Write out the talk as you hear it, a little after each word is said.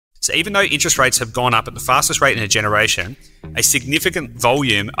So even though interest rates have gone up at the fastest rate in a generation, a significant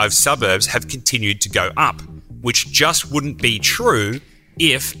volume of suburbs have continued to go up, which just wouldn't be true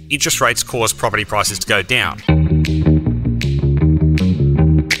if interest rates cause property prices to go down.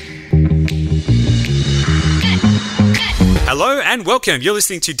 Hello and welcome. You're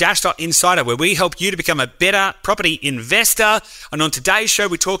listening to Dash.Insider, where we help you to become a better property investor. And on today's show,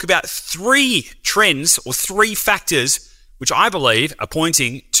 we talk about three trends or three factors which I believe are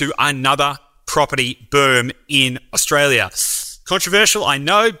pointing to another property boom in Australia. Controversial, I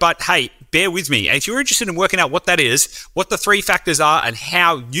know, but hey, bear with me. And if you're interested in working out what that is, what the three factors are, and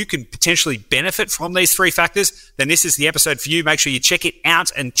how you can potentially benefit from these three factors, then this is the episode for you. Make sure you check it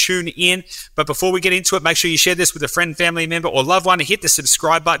out and tune in. But before we get into it, make sure you share this with a friend, family member, or loved one. Hit the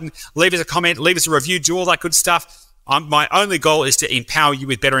subscribe button, leave us a comment, leave us a review, do all that good stuff. My only goal is to empower you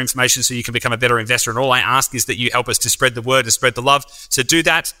with better information so you can become a better investor. And all I ask is that you help us to spread the word and spread the love. So do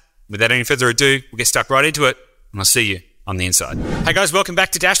that. Without any further ado, we'll get stuck right into it. And I'll see you on the inside. Hey guys, welcome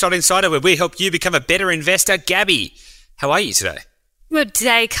back to Dash.Insider, where we help you become a better investor. Gabi, how are you today? Good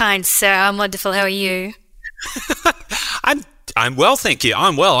day, kind sir. I'm wonderful. How are you? I'm well, thank you.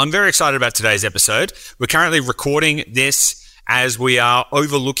 I'm well. I'm very excited about today's episode. We're currently recording this as we are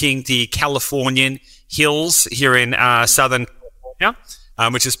overlooking the Californian hills here in Southern California,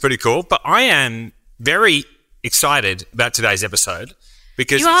 which is pretty cool. But I am very excited about today's episode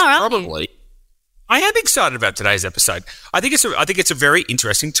because I am excited about today's episode. I think it's a very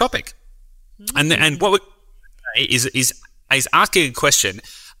interesting topic, and what we is asking a question: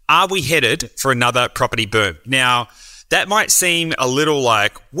 are we headed for another property boom? Now, that might seem a little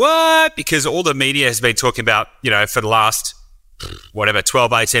like what, because all the media has been talking about, for the last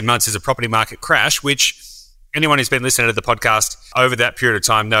 12, 18 months is a property market crash, which anyone who's been listening to the podcast over that period of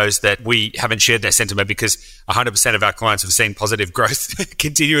time knows that we haven't shared that sentiment because 100% of our clients have seen positive growth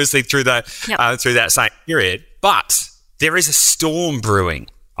continuously through that same period. But there is a storm brewing,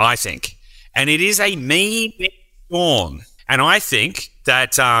 I think, and it is a mean storm. And I think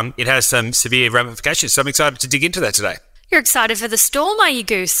that it has some severe ramifications. So I'm excited to dig into that today. You're excited for the storm, are you,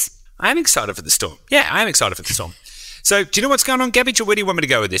 Goose? I am excited for the storm. Yeah, I am excited for the storm. So do you know what's going on, Gabi? Where do you want me to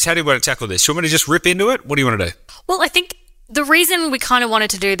go with this? How do you want to tackle this? Do you want me to just rip into it? What do you want to do? Well, I think the reason we kind of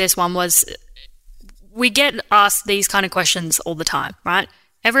wanted to do this one was we get asked these kind of questions all the time, right?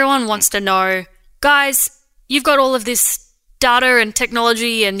 Everyone wants to know, guys, you've got all of this data and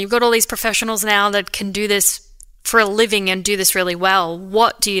technology and you've got all these professionals now that can do this for a living and do this really well.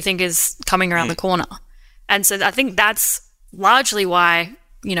 What do you think is coming around the corner? And so I think that's largely why,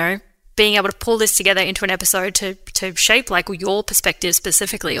 being able to pull this together into an episode to shape like your perspective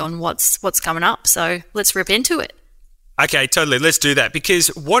specifically on what's coming up. So let's rip into it. Okay, totally. Let's do that, because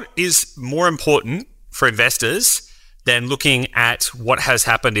what is more important for investors than looking at what has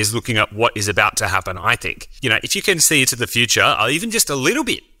happened is looking at what is about to happen, I think. If you can see into the future, even just a little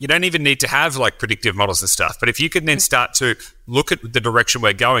bit, you don't even need to have like predictive models and stuff. But if you can then start to look at the direction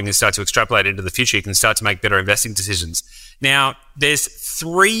we're going and start to extrapolate into the future, you can start to make better investing decisions. Now, there's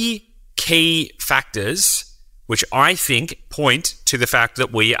three key factors which I think point to the fact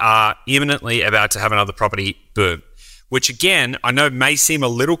that we are imminently about to have another property boom, which again, I know may seem a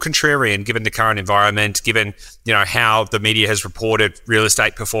little contrarian given the current environment, given, how the media has reported real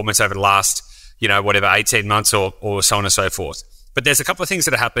estate performance over the last, 18 months or so on and so forth. But there's a couple of things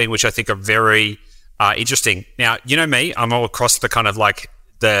that are happening which I think are very interesting. Now, you know me, I'm all across the kind of like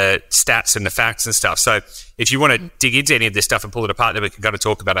the stats and the facts and stuff. So if you want to dig into any of this stuff and pull it apart, then we can kind of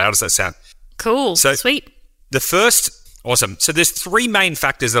talk about it. How does that sound? Cool. So sweet. Awesome. So there's three main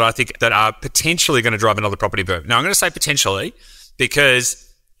factors that I think that are potentially going to drive another property boom. Now, I'm going to say potentially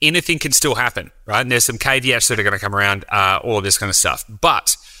because anything can still happen, right? And there's some caveats that are going to come around all of this kind of stuff.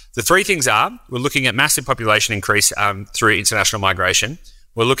 But the three things are, we're looking at massive population increase through international migration.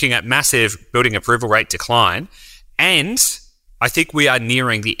 We're looking at massive building approval rate decline. And I think we are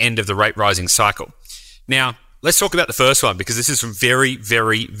nearing the end of the rate rising cycle. Now, let's talk about the first one because this is very,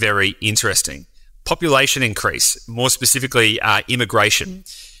 very, very interesting. Population increase, more specifically immigration.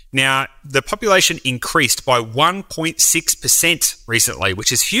 Now, the population increased by 1.6% recently,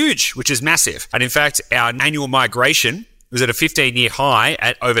 which is huge, which is massive. And in fact, our annual migration was at a 15-year high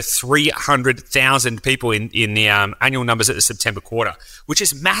at over 300,000 people in the annual numbers at the September quarter, which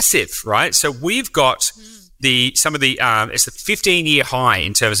is massive, right? So we've got it's the 15-year high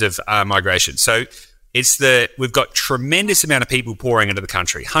in terms of migration. So It's that we've got tremendous amount of people pouring into the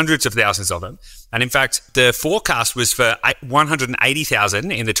country, hundreds of thousands of them. And in fact, the forecast was for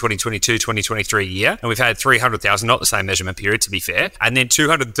 180,000 in the 2022-2023 year. And we've had 300,000, not the same measurement period, to be fair. And then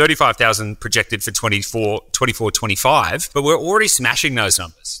 235,000 projected for 24-25. But we're already smashing those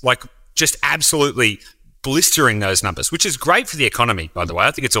numbers, like just absolutely blistering those numbers, which is great for the economy, by the way.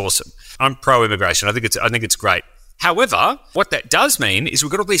 I think it's awesome. I'm pro-immigration. I think it's great. However, what that does mean is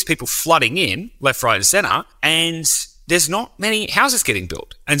we've got all these people flooding in left, right, and centre, and there's not many houses getting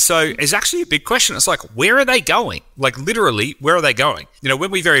built. And so it's actually a big question. It's like, where are they going? Like, literally, where are they going? You know,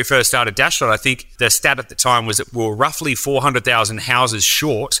 when we very first started Dashdot, I think the stat at the time was that we were roughly 400,000 houses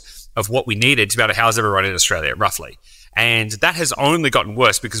short of what we needed to be able to house everyone in Australia, roughly. And that has only gotten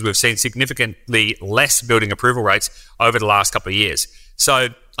worse because we've seen significantly less building approval rates over the last couple of years. So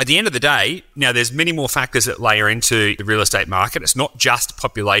at the end of the day, now there's many more factors that layer into the real estate market. It's not just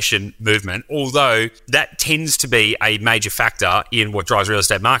population movement, although that tends to be a major factor in what drives real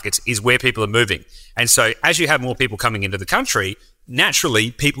estate markets is where people are moving. And so as you have more people coming into the country,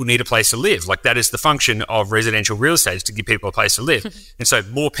 naturally people need a place to live. Like that is the function of residential real estate, is to give people a place to live. And so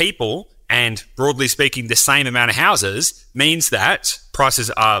more people and broadly speaking, the same amount of houses means that prices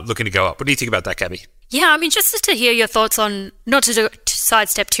are looking to go up. What do you think about that, Gabby? Yeah, I mean, just to hear your thoughts on, not to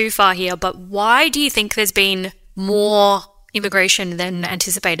sidestep too far here, but why do you think there's been more immigration than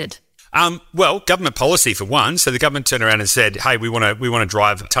anticipated? Well, government policy for one. So the government turned around and said, "Hey, we want to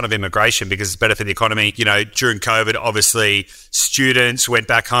drive a ton of immigration because it's better for the economy." You know, during COVID, obviously, students went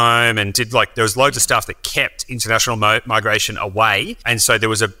back home and there was loads of stuff that kept international migration away, and so there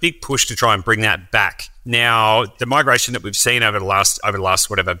was a big push to try and bring that back. Now, the migration that we've seen over the last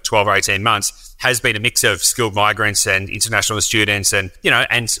 12 or 18 months has been a mix of skilled migrants and international students and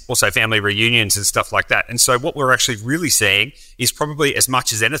also family reunions and stuff like that. And so what we're actually really seeing is probably, as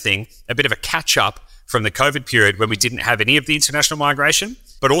much as anything, a bit of a catch-up from the COVID period when we didn't have any of the international migration,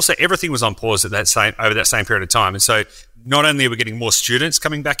 but also everything was on pause over that same period of time. And so not only are we getting more students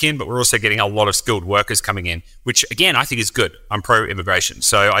coming back in, but we're also getting a lot of skilled workers coming in, which again, I think is good. I'm pro-immigration.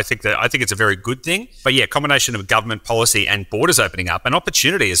 So I think it's a very good thing. But yeah, combination of government policy and borders opening up and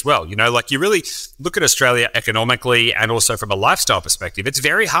opportunity as well. You know, like you really look at Australia economically and also from a lifestyle perspective, it's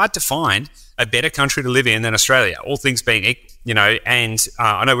very hard to find a better country to live in than Australia, all things being equal. You know, and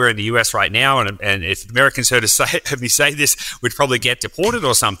I know we're in the US right now, and if Americans heard me say this, we'd probably get deported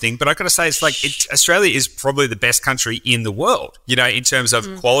or something. But I've got to say, Australia is probably the best country in the world, you know, in terms of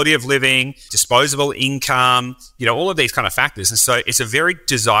quality of living, disposable income, you know, all of these kind of factors. And so it's a very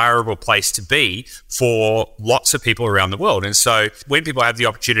desirable place to be for lots of people around the world. And so when people have the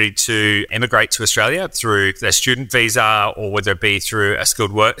opportunity to emigrate to Australia through their student visa, or whether it be through a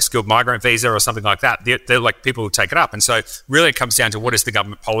skilled migrant visa or something like that, they're like, people will take it up. And so really it comes down to what is the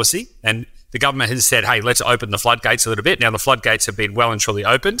government policy. And the government has said, hey, let's open the floodgates a little bit. Now the floodgates have been well and truly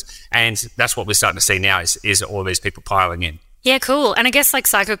opened, and that's what we're starting to see now is all of these people piling in. Yeah, cool. And I guess like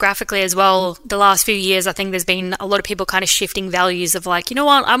psychographically as well, the last few years, I think there's been a lot of people kind of shifting values of like, you know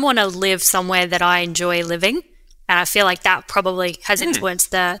what, I want to live somewhere that I enjoy living. And I feel like that probably has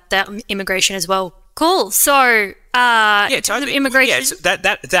influenced the immigration as well. Cool. So, totally. Immigration.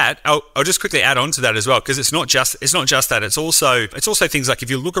 Yeah, I'll just quickly add on to that as well, because it's not just that. It's also things like, if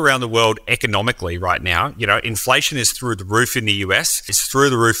you look around the world economically right now, you know, inflation is through the roof in the US, it's through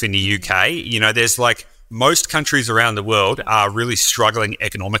the roof in the UK. You know, there's like, most countries around the world are really struggling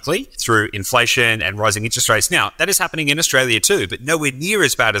economically through inflation and rising interest rates. Now, that is happening in Australia too, but nowhere near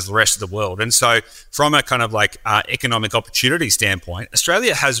as bad as the rest of the world. And so from a kind of like economic opportunity standpoint,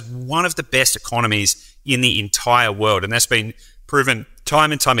 Australia has one of the best economies in the entire world. And that's been proven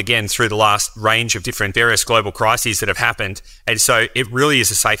time and time again through the last range of different various global crises that have happened. And so it really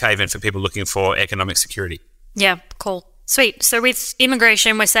is a safe haven for people looking for economic security. Yeah, cool. Sweet. So with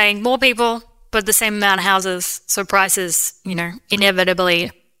immigration, we're saying more people, but the same amount of houses, so prices, you know,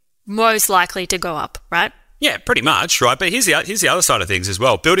 inevitably most likely to go up, right? Yeah, pretty much, right? But here's the other side of things as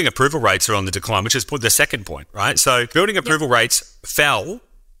well. Building approval rates are on the decline, which is the second point, right? So building approval rates fell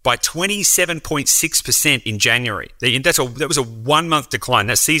by 27.6% in January. That was a 1 month decline.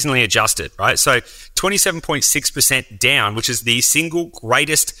 That's seasonally adjusted, right? So 27.6% down, which is the single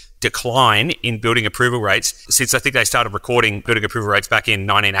greatest decline in building approval rates since I think they started recording building approval rates back in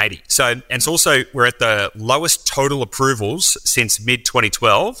 1980. So, and it's also, we're at the lowest total approvals since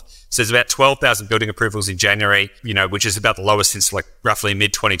mid-2012. So there's about 12,000 building approvals in January, you know, which is about the lowest since like roughly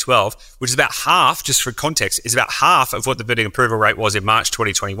mid-2012, which is about half, just for context, is about half of what the building approval rate was in March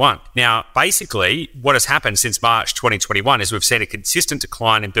 2021. Now, basically, what has happened since March 2021 is we've seen a consistent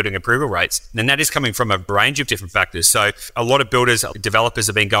decline in building approval rates, and that is coming from a range of different factors. So a lot of builders, developers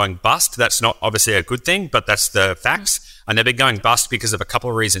have been going going bust. That's not obviously a good thing, but that's the facts. And they've been going bust because of a couple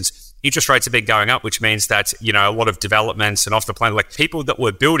of reasons. Interest rates have been going up, which means that, a lot of developments and off the plan, like people that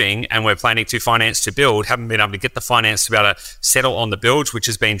were building and were planning to finance to build haven't been able to get the finance to be able to settle on the builds, which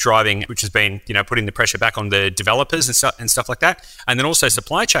has been putting the pressure back on the developers and stuff like that. And then also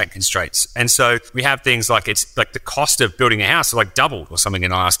supply chain constraints. And so we have things like it's like the cost of building a house like doubled or something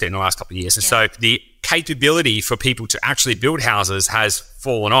in the last couple of years. And so the capability for people to actually build houses has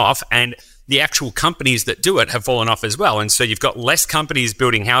fallen off, and the actual companies that do it have fallen off as well. And so you've got less companies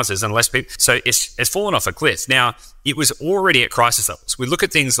building houses and less people. So it's fallen off a cliff. Now, it was already at crisis levels. We look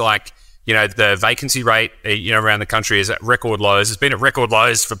at things like, the vacancy rate, around the country is at record lows. It's been at record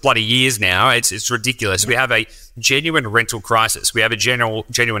lows for bloody years now. It's ridiculous. We have a genuine rental crisis. We have a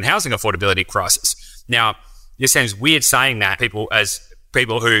genuine housing affordability crisis. Now, it sounds weird saying that people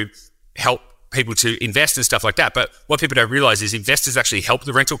who help people to invest and stuff like that. But what people don't realize is investors actually help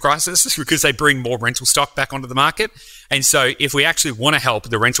the rental crisis because they bring more rental stock back onto the market. And so if we actually want to help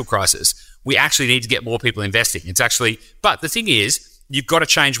the rental crisis, we actually need to get more people investing. But the thing is, you've got to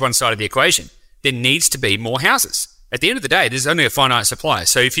change one side of the equation. There needs to be more houses. At the end of the day, there's only a finite supply.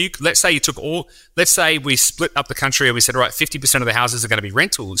 So if let's say we split up the country and we said, all right, 50% of the houses are going to be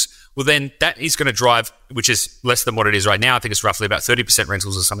rentals, well, then that is going to drive, which is less than what it is right now. I think it's roughly about 30%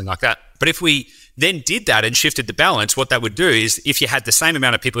 rentals or something like that. But if we then did that and shifted the balance, what that would do is if you had the same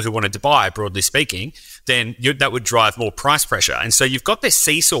amount of people who wanted to buy, broadly speaking, then that would drive more price pressure. And so you've got this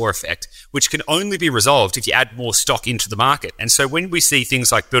seesaw effect, which can only be resolved if you add more stock into the market. And so when we see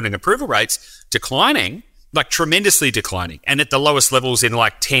things like building approval rates declining, like tremendously declining, and at the lowest levels in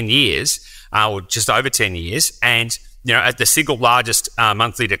like 10 years, or just over 10 years, and at the single largest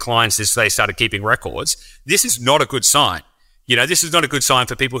monthly declines since they started keeping records, this is not a good sign. This is not a good sign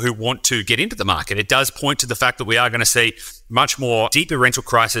for people who want to get into the market. It does point to the fact that we are going to see much more deeper rental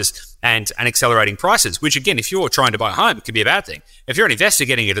crisis and accelerating prices, which again, if you're trying to buy a home, it could be a bad thing. If you're an investor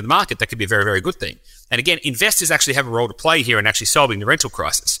getting into the market, that could be a very, very good thing. And again, investors actually have a role to play here in actually solving the rental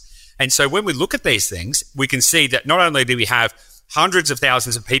crisis. And so when we look at these things, we can see that not only do we have hundreds of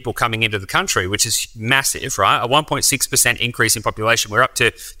thousands of people coming into the country, which is massive, right? A 1.6% increase in population. We're up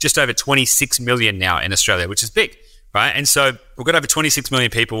to just over 26 million now in Australia, which is big, right? And so we've got over 26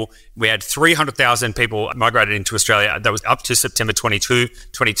 million people. We had 300,000 people migrated into Australia. That was up to September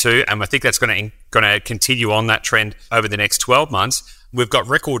 22, and I think that's going to continue on that trend over the next 12 months. We've got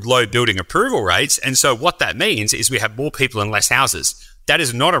record low building approval rates, and so what that means is we have more people and less houses. That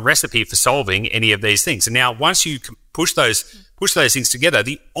is not a recipe for solving any of these things. And now, once you push those things together,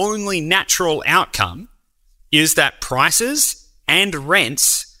 the only natural outcome is that prices and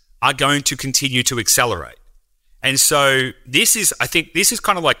rents are going to continue to accelerate. And so I think this is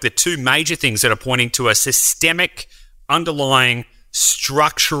kind of like the two major things that are pointing to a systemic, underlying,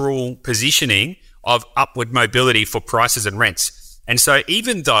 structural positioning of upward mobility for prices and rents. And so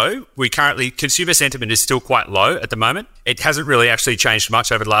even though consumer sentiment is still quite low at the moment, it hasn't really actually changed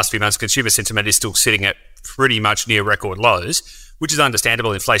much over the last few months. Consumer sentiment is still sitting at pretty much near record lows, which is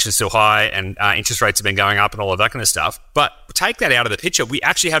understandable. Inflation's still high and interest rates have been going up and all of that kind of stuff. But take that out of the picture, we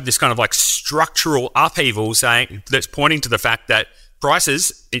actually have this kind of like structural upheaval that's pointing to the fact that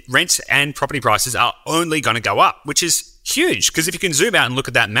rents and property prices are only going to go up, which is huge, because if you can zoom out and look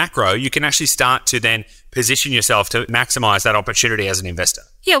at that macro, you can actually start to then position yourself to maximize that opportunity as an investor.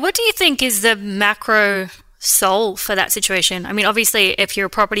 Yeah, what do you think is the macro solve for that situation? I mean, obviously, if you're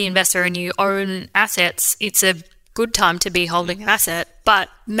a property investor and you own assets, it's a good time to be holding an asset. But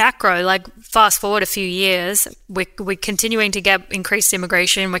macro, like fast forward a few years, we're continuing to get increased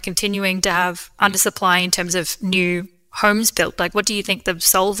immigration. We're continuing to have undersupply in terms of new homes built. Like, what do you think the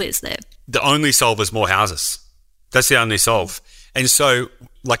solve is there? The only solve is more houses. That's the only solve. And so,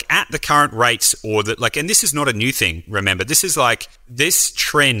 like, at the current rates, and this is not a new thing, remember, this is like this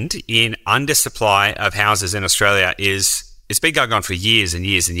trend in undersupply of houses in Australia it's been going on for years and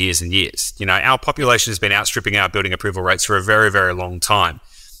years and years and years. Our population has been outstripping our building approval rates for a very, very long time.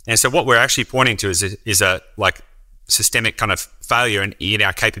 And so what we're actually pointing to is a systemic kind of failure in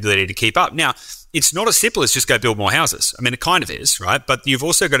our capability to keep up. Now, it's not as simple as just go build more houses. I mean, it kind of is, right? But you've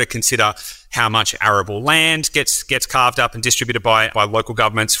also got to consider how much arable land gets carved up and distributed by local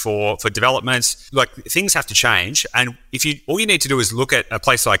governments for developments. Like, things have to change. And all you need to do is look at a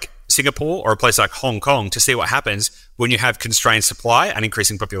place like Singapore or a place like Hong Kong to see what happens when you have constrained supply and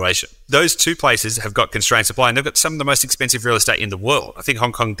increasing population. Those two places have got constrained supply, and they've got some of the most expensive real estate in the world. I think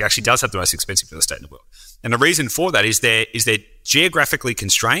Hong Kong actually does have the most expensive real estate in the world. And the reason for that is they're geographically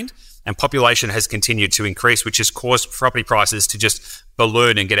constrained, and population has continued to increase, which has caused property prices to just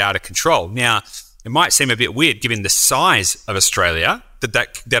balloon and get out of control. Now, it might seem a bit weird given the size of Australia,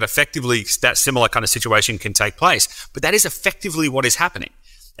 that effectively that similar kind of situation can take place. But that is effectively what is happening.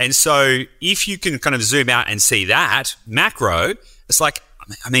 And so if you can kind of zoom out and see that macro, it's like,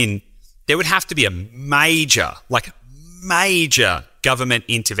 I mean, there would have to be a major government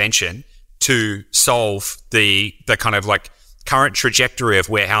intervention to solve the kind of like current trajectory of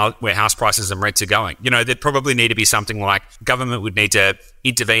where house prices and rents are going. You know, there'd probably need to be something like government would need to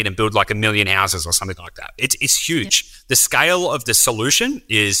intervene and build like 1 million houses or something like that. It's huge. Yeah. The scale of the solution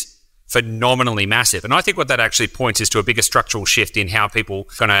is phenomenally massive. And I think what that actually points is to a bigger structural shift in how people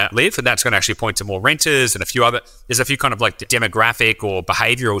are going to live. And that's going to actually point to more renters and there's a few kind of like demographic or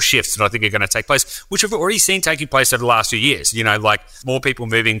behavioral shifts that I think are going to take place, which we've already seen taking place over the last few years. You know, like more people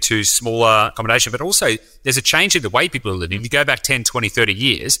moving to smaller accommodation, but also there's a change in the way people are living. If you go back 10, 20, 30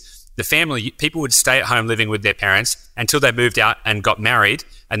 years, people would stay at home living with their parents until they moved out and got married,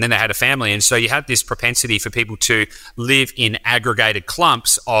 and then they had a family. And so you had this propensity for people to live in aggregated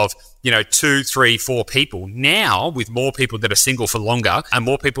clumps of, 2, 3, 4 people. Now, with more people that are single for longer and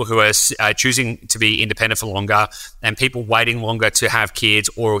more people who are choosing to be independent for longer and people waiting longer to have kids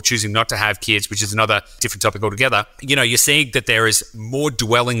or choosing not to have kids, which is another different topic altogether, you're seeing that there is more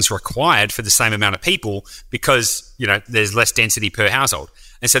dwellings required for the same amount of people because, there's less density per household.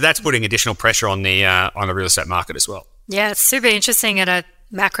 And so that's putting additional pressure on the real estate market as well. Yeah, it's super interesting at a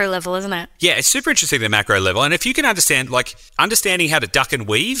macro level, isn't it? Yeah, it's super interesting at the macro level. And if you can understanding how to duck and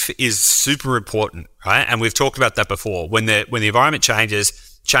weave is super important, right? And we've talked about that before. When the environment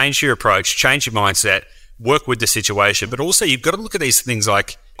changes, change your approach, change your mindset, work with the situation. But also you've got to look at these things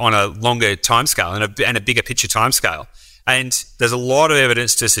like on a longer timescale and a bigger picture timescale. And there's a lot of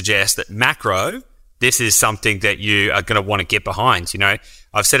evidence to suggest that macro, this is something that you are going to want to get behind.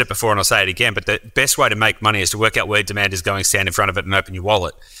 I've said it before and I'll say it again, but the best way to make money is to work out where demand is going, stand in front of it and open your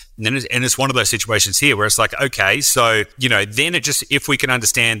wallet. And it's one of those situations here where it's like, okay, so, then if we can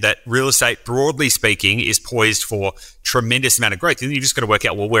understand that real estate, broadly speaking, is poised for tremendous amount of growth, then you just got to work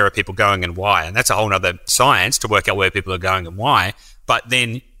out, well, where are people going and why? And that's a whole other science to work out where people are going and why. But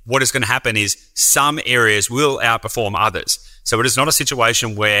then what is going to happen is some areas will outperform others. So it is not a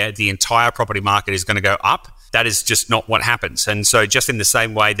situation where the entire property market is going to go up. That is just not what happens. And so just in the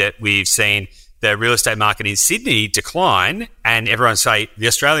same way that we've seen the real estate market in Sydney decline and everyone say the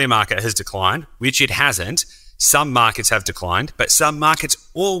Australian market has declined, which it hasn't. Some markets have declined, but some markets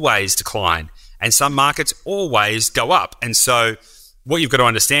always decline and some markets always go up. And so what you've got to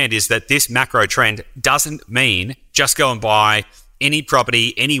understand is that this macro trend doesn't mean just go and buy any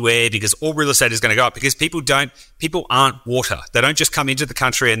property anywhere because all real estate is going to go up, because people aren't water. They don't just come into the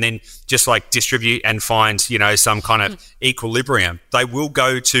country and then just like distribute and find, some kind of equilibrium. They will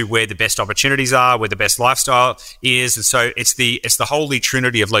go to where the best opportunities are, where the best lifestyle is. And so it's the holy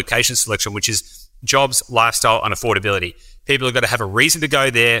trinity of location selection, which is jobs, lifestyle, and affordability. People have got to have a reason to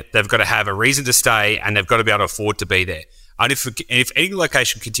go there. They've got to have a reason to stay, and they've got to be able to afford to be there. And if any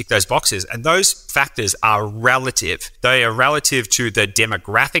location can tick those boxes, and those factors are relative, they are relative to the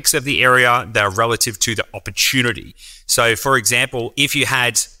demographics of the area, they're relative to the opportunity. So, for example, if you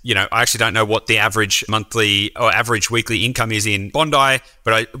had, I actually don't know what the average monthly or average weekly income is in Bondi,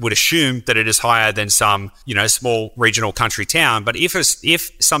 but I would assume that it is higher than some, small regional country town. But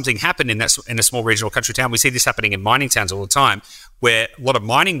if something happened in a small regional country town, we see this happening in mining towns all the time, where a lot of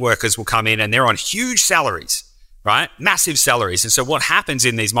mining workers will come in and they're on huge salaries. Right? Massive salaries. And so what happens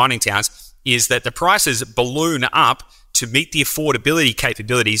in these mining towns is that the prices balloon up to meet the affordability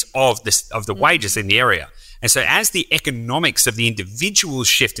capabilities of the wages in the area. And so as the economics of the individuals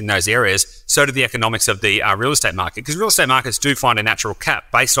shift in those areas, so do the economics of the real estate market, because real estate markets do find a natural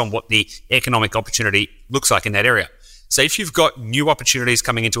cap based on what the economic opportunity looks like in that area. So if you've got new opportunities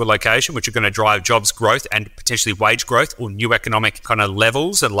coming into a location, which are going to drive jobs growth and potentially wage growth or new economic kind of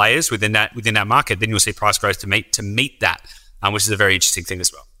levels and layers within that market, then you'll see price growth to meet that, which is a very interesting thing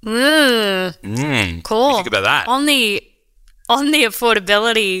as well. Cool. Think about that. On the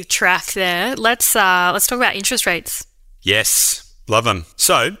affordability track there, let's talk about interest rates. Yes, love them.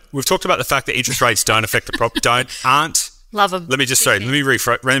 So we've talked about the fact that interest rates don't affect the aren't. Love them. Let me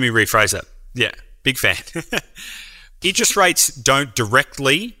rephrase that. Yeah, big fan. Interest rates don't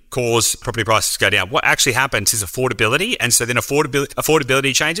directly cause property prices to go down. What actually happens is affordability, and so then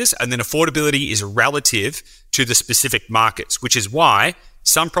affordability changes, and then affordability is relative to the specific markets, which is why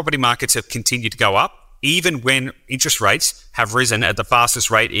some property markets have continued to go up, even when interest rates have risen at the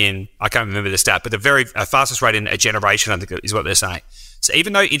fastest rate in, I can't remember the stat, but the very fastest rate in a generation, I think is what they're saying. So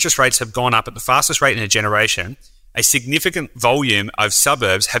even though interest rates have gone up at the fastest rate in a generation, a significant volume of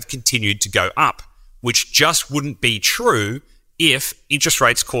suburbs have continued to go up, which just wouldn't be true if interest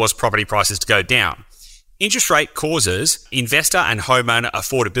rates cause property prices to go down. interest rate causes investor and homeowner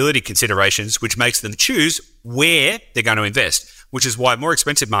affordability considerations, which makes them choose where they're going to invest, which is why more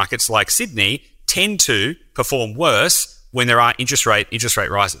expensive markets like Sydney tend to perform worse when there are interest rate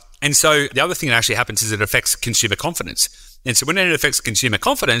rises. And so the other thing that actually happens is it affects consumer confidence. And so when it affects consumer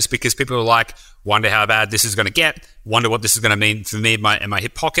confidence, because people are like, wonder how bad this is going to get, wonder what this is going to mean for me in my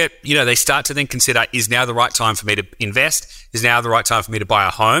hip pocket, they start to then consider, is now the right time for me to invest? Is now the right time for me to buy a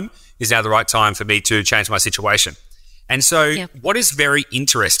home? Is now the right time for me to change my situation? And so what is very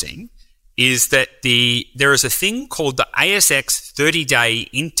interesting is that there is a thing called the ASX 30-day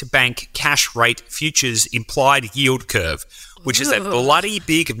interbank cash rate futures implied yield curve, which is a bloody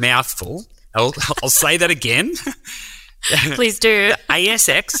big mouthful. I'll say that again. Please do. The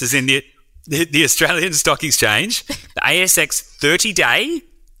ASX is in the Australian Stock Exchange. The ASX 30-day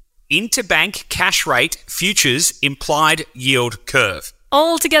interbank cash rate futures implied yield curve.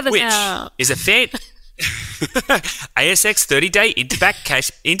 All together now. Which is a fair... ASX 30-day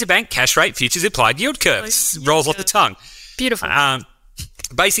interbank cash rate futures implied yield curve. Rolls off the tongue. Beautiful.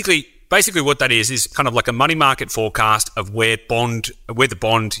 Basically what that is kind of like a money market forecast of where the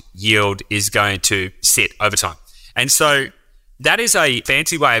bond yield is going to sit over time. And so that is a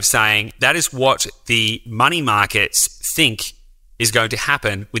fancy way of saying that is what the money markets think is going to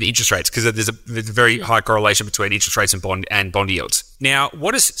happen with interest rates, because there's a very high correlation between interest rates and bond yields. Now,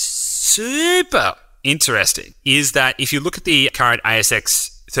 what is super interesting is that if you look at the current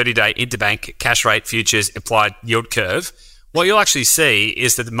ASX 30-day interbank cash rate futures implied yield curve, what you'll actually see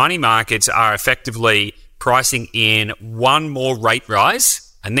is that the money markets are effectively pricing in one more rate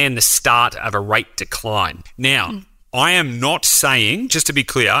rise and then the start of a rate decline. Now, I am not saying, just to be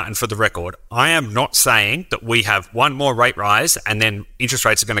clear and for the record, I am not saying that we have one more rate rise and then interest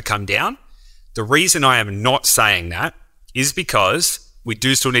rates are going to come down. The reason I am not saying that is because we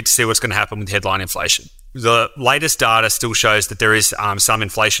do still need to see what's going to happen with headline inflation. The latest data still shows that there is some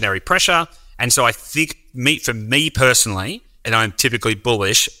inflationary pressure. And so I think for me personally, and I'm typically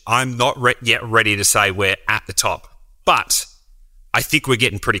bullish, I'm not yet ready to say we're at the top. But I think we're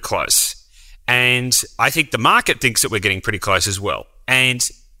getting pretty close. And I think the market thinks that we're getting pretty close as well. And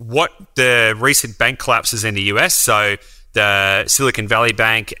what the recent bank collapses in the US, so the Silicon Valley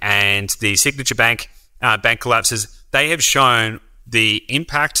Bank and the Signature Bank bank collapses, they have shown the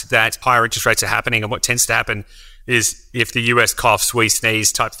impact that higher interest rates are happening. And what tends to happen is if the US coughs, we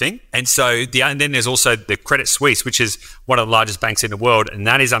sneeze type thing. And so and then there's also the Credit Suisse, which is one of the largest banks in the world. And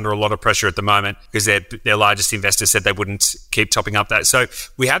that is under a lot of pressure at the moment because their largest investors said they wouldn't keep topping up that. So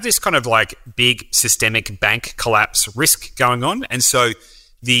we have this kind of like big systemic bank collapse risk going on. And so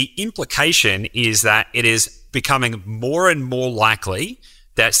the implication is that it is becoming more and more likely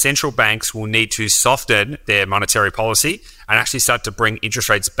that central banks will need to soften their monetary policy and actually start to bring interest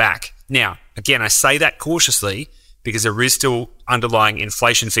rates back. Now, again, I say that cautiously because there is still underlying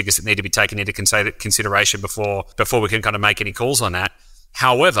inflation figures that need to be taken into consideration before we can kind of make any calls on that.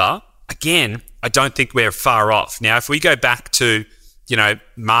 However, again, I don't think we're far off. Now, if we go back to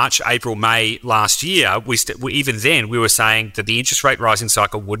March, April, May last year, even then we were saying that the interest rate rising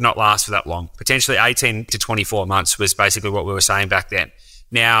cycle would not last for that long. Potentially 18 to 24 months was basically what we were saying back then.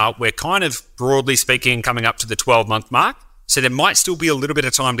 Now, we're kind of, broadly speaking, coming up to the 12-month mark, so there might still be a little bit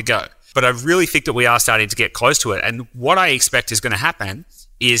of time to go. But I really think that we are starting to get close to it. And what I expect is going to happen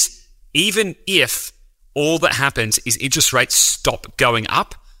is even if all that happens is interest rates stop going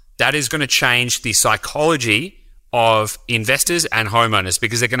up, that is going to change the psychology of investors and homeowners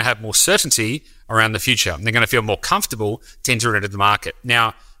because they're going to have more certainty around the future. They're going to feel more comfortable to enter into the market.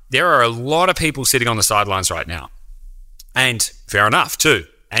 Now, there are a lot of people sitting on the sidelines right now. And fair enough too.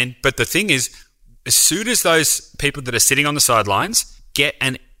 But the thing is, as soon as those people that are sitting on the sidelines get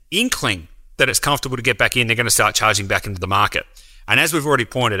an inkling that it's comfortable to get back in, they're going to start charging back into the market. And as we've already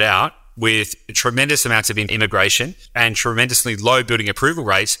pointed out, with tremendous amounts of immigration and tremendously low building approval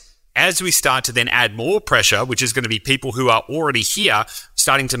rates, as we start to then add more pressure, which is going to be people who are already here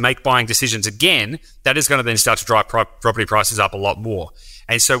starting to make buying decisions again, that is going to then start to drive property prices up a lot more.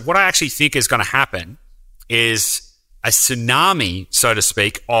 And so what I actually think is going to happen is a tsunami, so to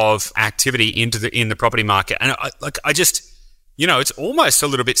speak, of activity in the property market. And I just, it's almost a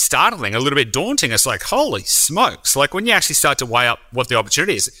little bit startling, a little bit daunting. It's like, holy smokes. Like when you actually start to weigh up what the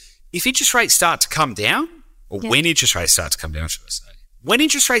opportunity is, if interest rates start to come down, or when interest rates start to come down, should I say, when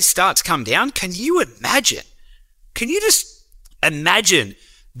interest rates start to come down, can you just imagine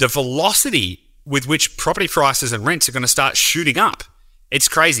the velocity with which property prices and rents are going to start shooting up? It's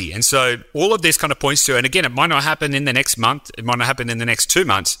crazy. And so all of this kind of points to, and again, it might not happen in the next month, it might not happen in the next 2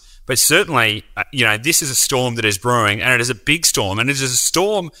 months, but certainly, this is a storm that is brewing, and it is a big storm, and it is a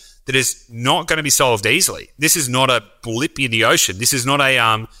storm that is not going to be solved easily. This is not a blip in the ocean. This is not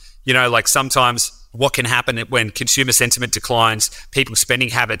a, like sometimes what can happen when consumer sentiment declines, people's spending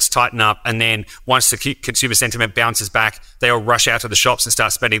habits tighten up, and then once the consumer sentiment bounces back, they all rush out to the shops and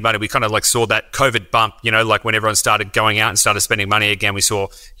start spending money. We kind of like saw that COVID bump, like when everyone started going out and started spending money again, we saw,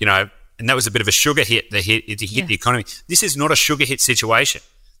 and that was a bit of a sugar hit that hit the economy. This is not a sugar hit situation.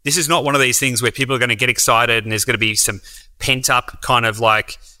 This is not one of these things where people are going to get excited and there's going to be some pent up kind of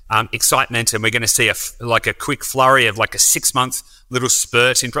like excitement, and we're going to see a quick flurry of like a 6-month little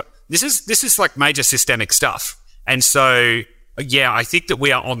spurt in. This is like major systemic stuff, and so I think that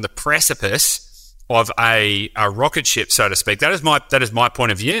we are on the precipice of a rocket ship, so to speak. That is my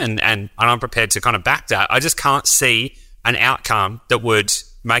point of view, and I'm prepared to kind of back that. I just can't see an outcome that would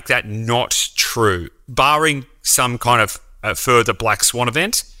make that not true, barring some kind of further black swan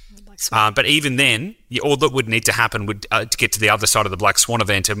event. But even then, all that would need to happen would to get to the other side of the black swan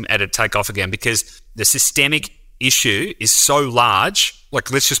event and it take off again, because the systemic issue is so large. Like,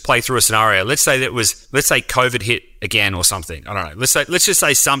 let's just play through a scenario. Let's say COVID hit again or something. I don't know. Let's just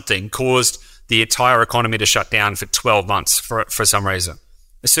say something caused the entire economy to shut down for 12 months for some reason.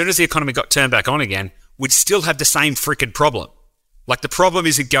 As soon as the economy got turned back on again, we'd still have the same freaking problem. Like, the problem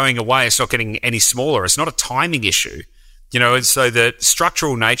isn't going away. It's not getting any smaller. It's not a timing issue. And so the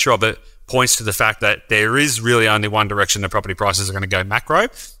structural nature of it points to the fact that there is really only one direction the property prices are going to go macro.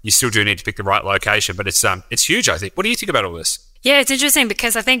 You still do need to pick the right location, but it's huge, I think. What do you think about all this? Yeah, it's interesting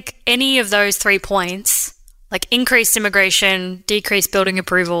because I think any of those 3 points, like increased immigration, decreased building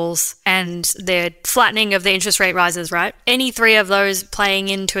approvals, and the flattening of the interest rate rises, right? Any 3 of those playing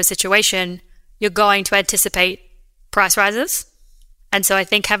into a situation, you're going to anticipate price rises. And so I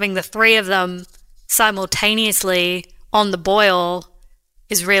think having the 3 of them simultaneously on the boil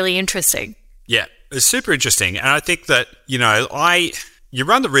is really interesting. Yeah, it's super interesting. And I think that, you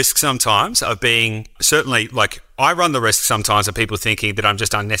run the risk sometimes of being, certainly, like, I run the risk sometimes of people thinking that I'm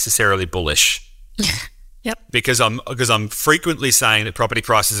just unnecessarily bullish. Yep. Because I'm frequently saying that property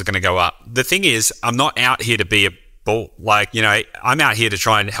prices are going to go up. The thing is, I'm not out here to be a bull. Like, I'm out here to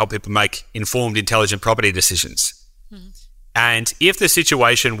try and help people make informed, intelligent property decisions. Mm-hmm. And if the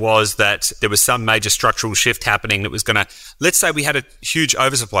situation was that there was some major structural shift happening that was going to, let's say we had a huge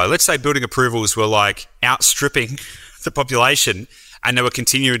oversupply. Let's say building approvals were like outstripping the population and there were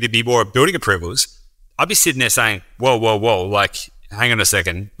continuing to be more building approvals. I'd be sitting there saying, whoa, like, hang on a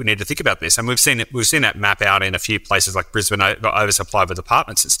second, we need to think about this. And we've seen that map out in a few places like Brisbane got oversupply with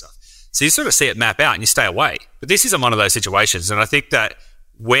apartments and stuff. So you sort of see it map out and you stay away. But this isn't one of those situations. And I think that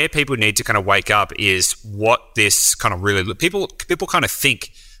where people need to kind of wake up is what this kind of really, people kind of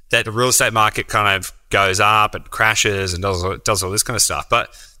think that the real estate market kind of goes up and crashes and does all this kind of stuff.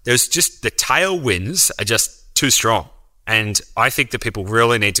 But there's just, the tailwinds are just too strong. And I think that people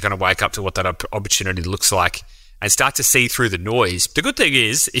really need to kind of wake up to what that opportunity looks like and start to see through the noise. The good thing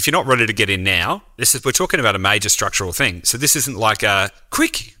is, if you're not ready to get in now, we're talking about a major structural thing. So this isn't like a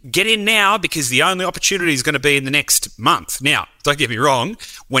quick get in now because the only opportunity is going to be in the next month. Now, don't get me wrong,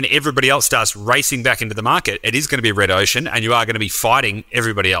 when everybody else starts racing back into the market, it is going to be a red ocean and you are going to be fighting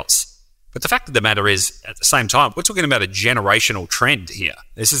everybody else. But the fact of the matter is, at the same time, we're talking about a generational trend here.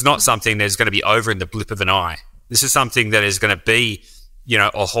 This is not something that's going to be over in the blip of an eye. This is something that is going to be,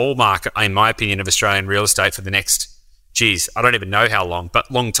 a hallmark, in my opinion, of Australian real estate for the next, I don't even know how long,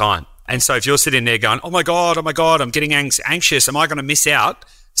 but long time. And so if you're sitting there going, oh my God, I'm getting anxious, am I going to miss out?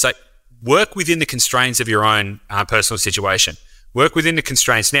 So work within the constraints of your own personal situation. Work within the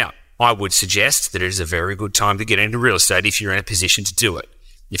constraints. Now, I would suggest that it is a very good time to get into real estate if you're in a position to do it.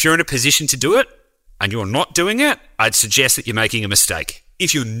 If you're in a position to do it and you're not doing it, I'd suggest that you're making a mistake.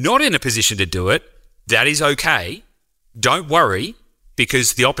 If you're not in a position to do it, that is okay. Don't worry,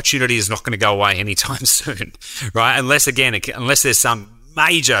 because the opportunity is not going to go away anytime soon, right? Unless there's some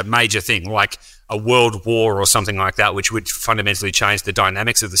major thing like a world war or something like that, which would fundamentally change the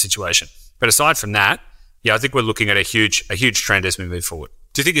dynamics of the situation. But aside from that, I think we're looking at a huge trend as we move forward.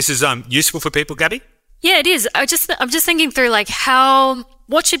 Do you think this is useful for people, Gabby? Yeah, it is. I'm just thinking through like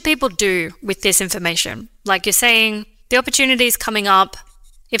what should people do with this information? Like you're saying, the opportunity is coming up.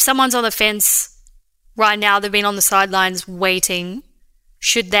 If someone's on the fence right now, they've been on the sidelines waiting.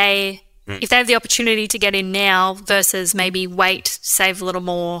 Should they, if they have the opportunity to get in now versus maybe wait, save a little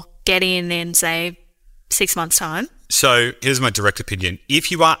more, get in say 6 months' time? So here's my direct opinion. If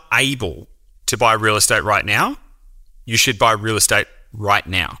you are able to buy real estate right now, you should buy real estate right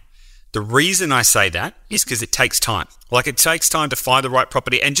now. The reason I say that is because it takes time. Like, it takes time to find the right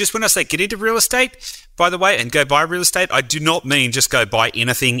property. And just when I say get into real estate, by the way, and go buy real estate, I do not mean just go buy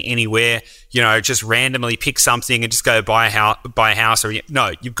anything anywhere, just randomly pick something and just go buy a house.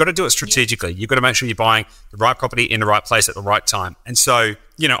 No, you've got to do it strategically. You've got to make sure you're buying the right property in the right place at the right time. And so,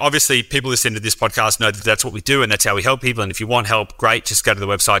 obviously people listening to this podcast know that that's what we do and that's how we help people. And if you want help, great, just go to the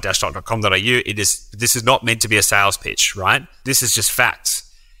website dashdot.com.au. This is not meant to be a sales pitch, right? This is just facts.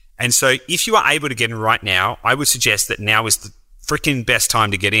 And so if you are able to get in right now, I would suggest that now is the freaking best time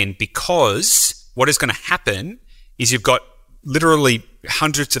to get in, because what is going to happen is you've got literally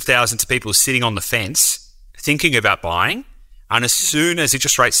hundreds of thousands of people sitting on the fence thinking about buying. And as soon as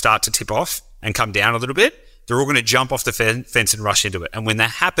interest rates start to tip off and come down a little bit, they're all going to jump off the fence and rush into it. And when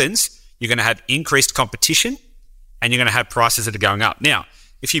that happens, you're going to have increased competition and you're going to have prices that are going up. Now,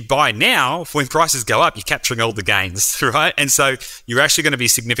 if you buy now, when prices go up, you're capturing all the gains, right? And so you're actually going to be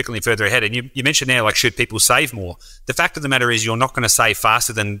significantly further ahead. And you mentioned now, like, should people save more? The fact of the matter is you're not going to save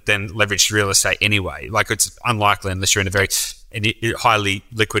faster than leveraged real estate anyway. Like, it's unlikely unless you're in a very highly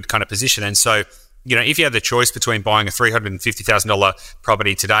liquid kind of position. And so, if you have the choice between buying a $350,000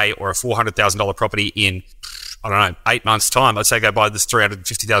 property today or a $400,000 property in, 8 months' time, I'd say go buy this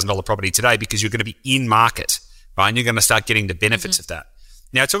 $350,000 property today, because you're going to be in market, right? And you're going to start getting the benefits of that.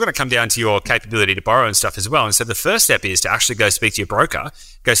 Now, it's all going to come down to your capability to borrow and stuff as well. And so the first step is to actually go speak to your broker,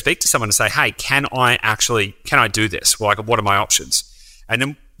 go speak to someone and say, hey, can I do this? Well, like, what are my options? And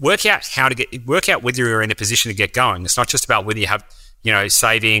then work out whether you're in a position to get going. It's not just about whether you have,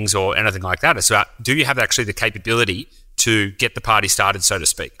 savings or anything like that. It's about, do you have actually the capability to get the party started, so to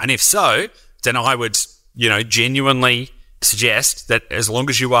speak? And if so, then I would, genuinely suggest that as long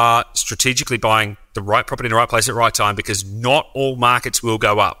as you are strategically buying the right property in the right place at the right time, because not all markets will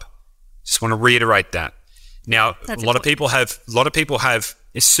go up. Just want to reiterate that. Now, a lot of people have,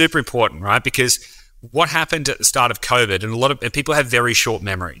 it's super important, right? Because what happened at the start of COVID, and people have very short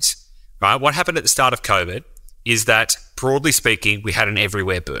memories, right? What happened at the start of COVID is that, broadly speaking, we had an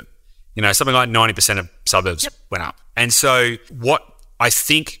everywhere boom. Something like 90% of suburbs went up. And so what I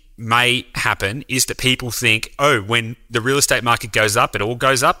think may happen is that people think, when the real estate market goes up, it all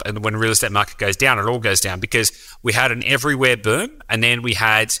goes up, and when the real estate market goes down, it all goes down, because we had an everywhere boom, and then we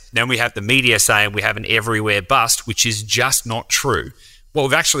have the media saying we have an everywhere bust, which is just not true. What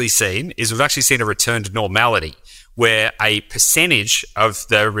we've actually seen is a return to normality, where a percentage of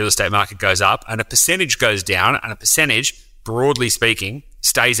the real estate market goes up and a percentage goes down, and a percentage, broadly speaking,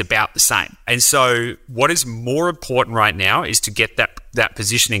 stays about the same. And so what is more important right now is to get that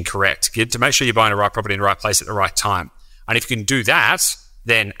positioning correct, to make sure you're buying the right property in the right place at the right time. And if you can do that,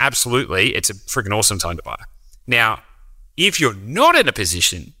 then absolutely, it's a freaking awesome time to buy. Now, if you're not in a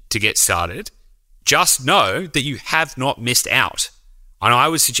position to get started, just know that you have not missed out. And I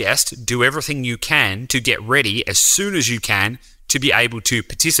would suggest do everything you can to get ready as soon as you can to be able to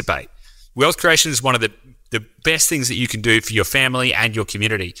participate. Wealth creation is one of the best things that you can do for your family and your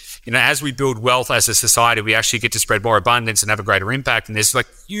community. As we build wealth as a society, we actually get to spread more abundance and have a greater impact. And there's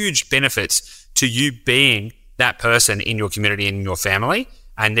huge benefits to you being that person in your community and in your family.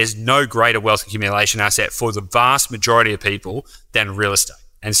 And there's no greater wealth accumulation asset for the vast majority of people than real estate.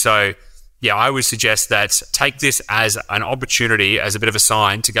 And so, I would suggest that take this as an opportunity, as a bit of a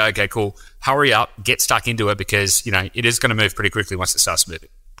sign to go, okay, cool, hurry up, get stuck into it, because, it is going to move pretty quickly once it starts moving.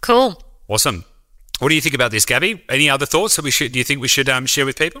 Cool. Awesome. What do you think about this, Gabby? Any other thoughts that do you think we should share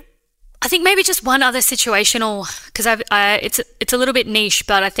with people? I think maybe just one other situational, because it's a little bit niche,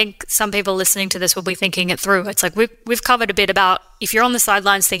 but I think some people listening to this will be thinking it through. It's like we've covered a bit about if you're on the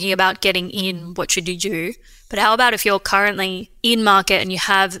sidelines thinking about getting in, what should you do? But how about if you're currently in market and you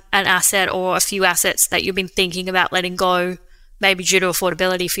have an asset or a few assets that you've been thinking about letting go, maybe due to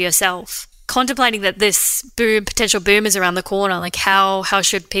affordability for yourself? Contemplating that this potential boom is around the corner, like how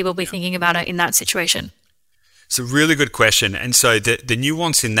should people be thinking about it in that situation? It's a really good question. And so the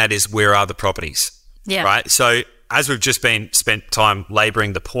nuance in that is, where are the properties? Yeah. Right? So as we've just spent time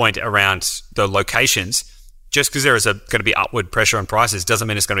labouring the point around the locations, just because there is going to be upward pressure on prices doesn't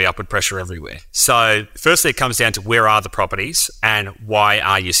mean it's going to be upward pressure everywhere. So firstly, it comes down to where are the properties and why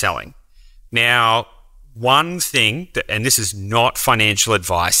are you selling? Now, one thing, and this is not financial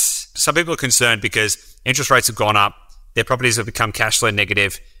advice, some people are concerned because interest rates have gone up, their properties have become cash flow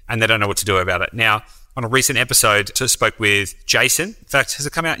negative, and they don't know what to do about it. Now, on a recent episode, I spoke with Jason. In fact, has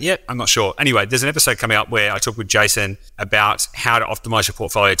it come out yet? I'm not sure. Anyway, there's an episode coming up where I talk with Jason about how to optimize your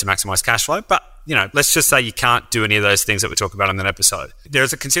portfolio to maximize cash flow. But, let's just say you can't do any of those things that we talk about in that episode.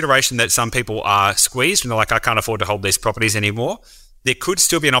 There's a consideration that some people are squeezed and they're like, I can't afford to hold these properties anymore. there could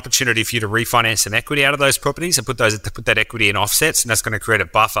still be an opportunity for you to refinance some equity out of those properties and put that equity in offsets, and that's going to create a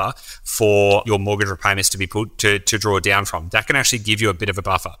buffer for your mortgage repayments to be put to draw down from. That can actually give you a bit of a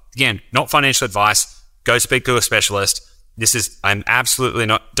buffer. Again, not financial advice. Go speak to a specialist. I'm absolutely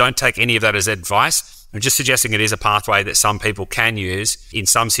not, don't take any of that as advice. I'm just suggesting it is a pathway that some people can use in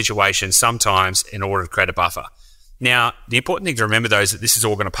some situations, sometimes, in order to create a buffer. Now, the important thing to remember, though, is that this is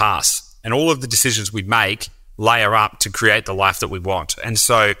all going to pass, and all of the decisions we make layer up to create the life that we want. And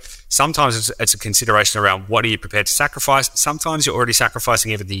so sometimes it's a consideration around what are you prepared to sacrifice. Sometimes you're already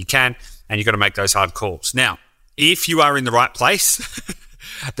sacrificing everything you can, and you've got to make those hard calls. Now, if you are in the right place,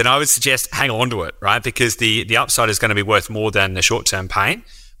 then I would suggest hang on to it, right? Because the upside is going to be worth more than the short-term pain.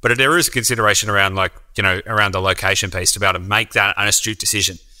 But there is a consideration around, around the location piece to be able to make that an astute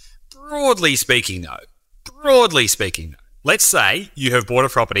decision. Broadly speaking, though, let's say you have bought a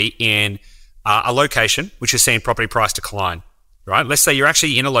property in a location which has seen property price decline, right? Let's say you're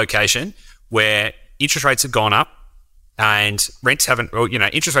actually in a location where interest rates have gone up and rents haven't,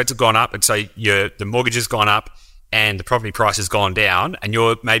 interest rates have gone up, and so the mortgage has gone up and the property price has gone down, and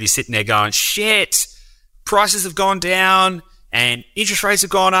you're maybe sitting there going, shit, prices have gone down and interest rates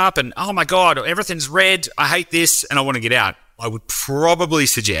have gone up, and oh my God, everything's red, I hate this and I want to get out. I would probably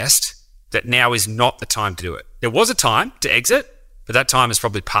suggest that now is not the time to do it. There was a time to exit, but that time has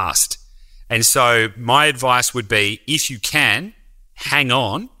probably passed. And so my advice would be, if you can, hang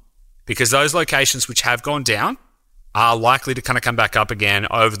on, because those locations which have gone down are likely to kind of come back up again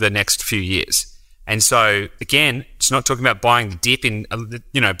over the next few years. And so, again, it's not talking about buying the dip in,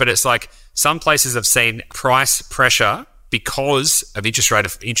 but it's like some places have seen price pressure because of interest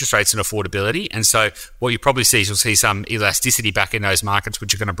rates and affordability. And so what you probably see is you'll see some elasticity back in those markets,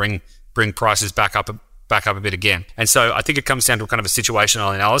 which are going to bring prices back up a bit again. And so I think it comes down to kind of a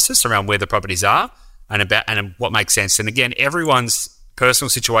situational analysis around where the properties are and what makes sense. And again, everyone's personal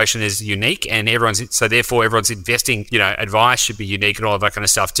situation is unique, and therefore everyone's investing, advice should be unique and all of that kind of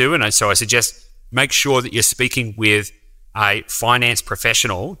stuff too. And so I suggest make sure that you're speaking with a finance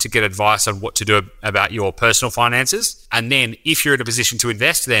professional to get advice on what to do about your personal finances. And then if you're in a position to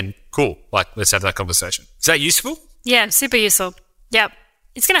invest, then cool, let's have that conversation. Is that useful? Yeah, super useful. Yeah,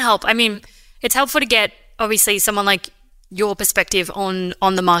 it's going to help. I mean, it's helpful to get, obviously, someone like your perspective on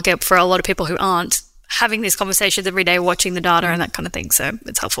the market for a lot of people who aren't having these conversations every day, watching the data and that kind of thing. So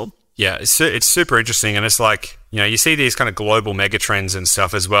it's helpful. Yeah, it's super interesting. And it's like, you see these kind of global mega trends and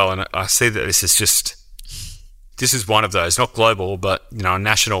stuff as well. And I see that this is one of those, not global, but, a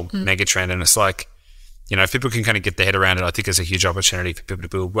national mega trend. And it's like, if people can kind of get their head around it, I think there's a huge opportunity for people to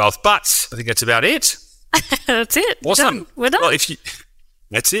build wealth. But I think that's about it. That's it. Awesome. We're done. Well,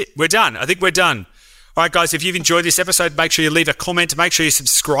 that's it. We're done. I think we're done. All right, guys, if you've enjoyed this episode, make sure you leave a comment. Make sure you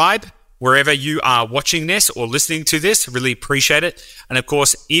subscribe wherever you are watching this or listening to this. Really appreciate it. And, of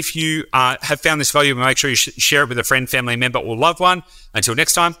course, if you have found this valuable, make sure you share it with a friend, family member, or loved one. Until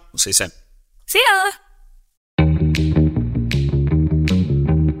next time, we'll see you soon. See ya.